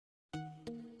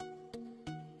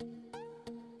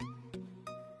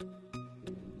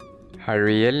Her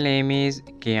real name is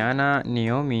Kianna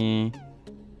Naomi.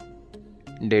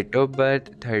 Date of birth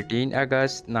 13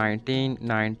 August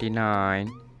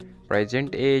 1999.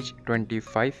 Present age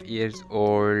 25 years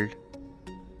old.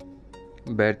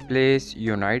 Birthplace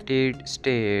United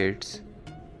States.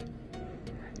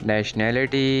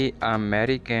 Nationality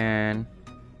American.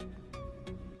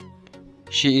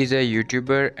 She is a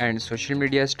YouTuber and social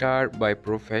media star by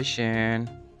profession.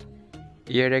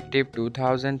 Year active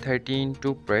 2013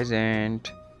 to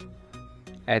present.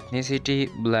 Ethnicity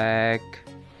Black.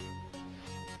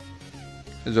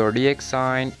 Zodiac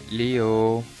sign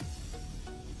Leo.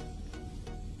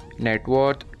 Net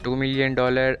worth $2 million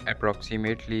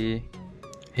approximately.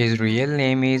 His real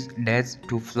name is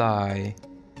Dez2fly.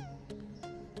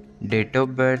 Date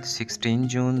of birth 16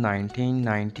 June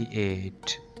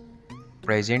 1998.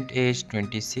 Present age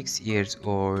 26 years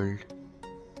old.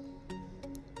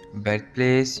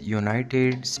 Birthplace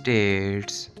United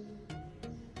States.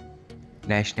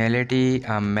 Nationality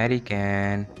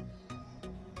American.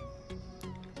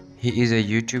 He is a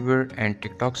YouTuber and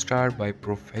TikTok star by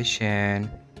profession.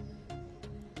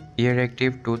 Year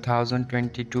active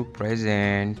 2022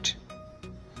 present.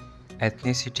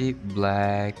 Ethnicity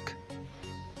Black.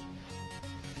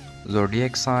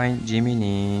 Zodiac sign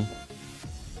Gemini.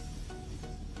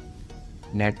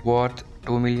 Net worth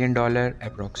 $2 million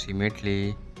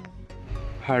approximately.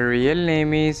 Her real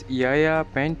name is Yaya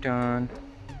Panton.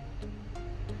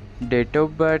 Date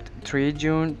of birth 3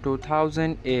 June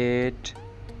 2008.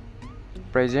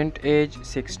 Present age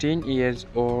 16 years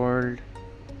old.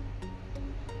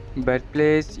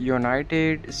 Birthplace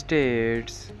United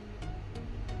States.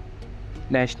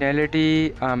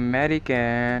 Nationality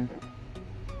American.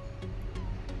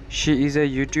 She is a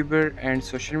YouTuber and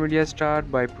social media star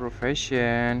by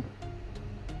profession.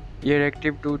 Year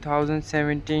active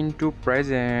 2017 to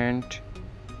present.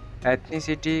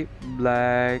 Ethnicity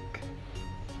Black.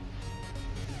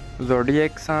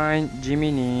 Zodiac sign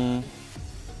Gemini.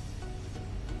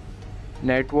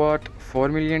 Net worth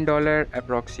 $4 million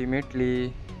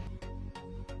approximately.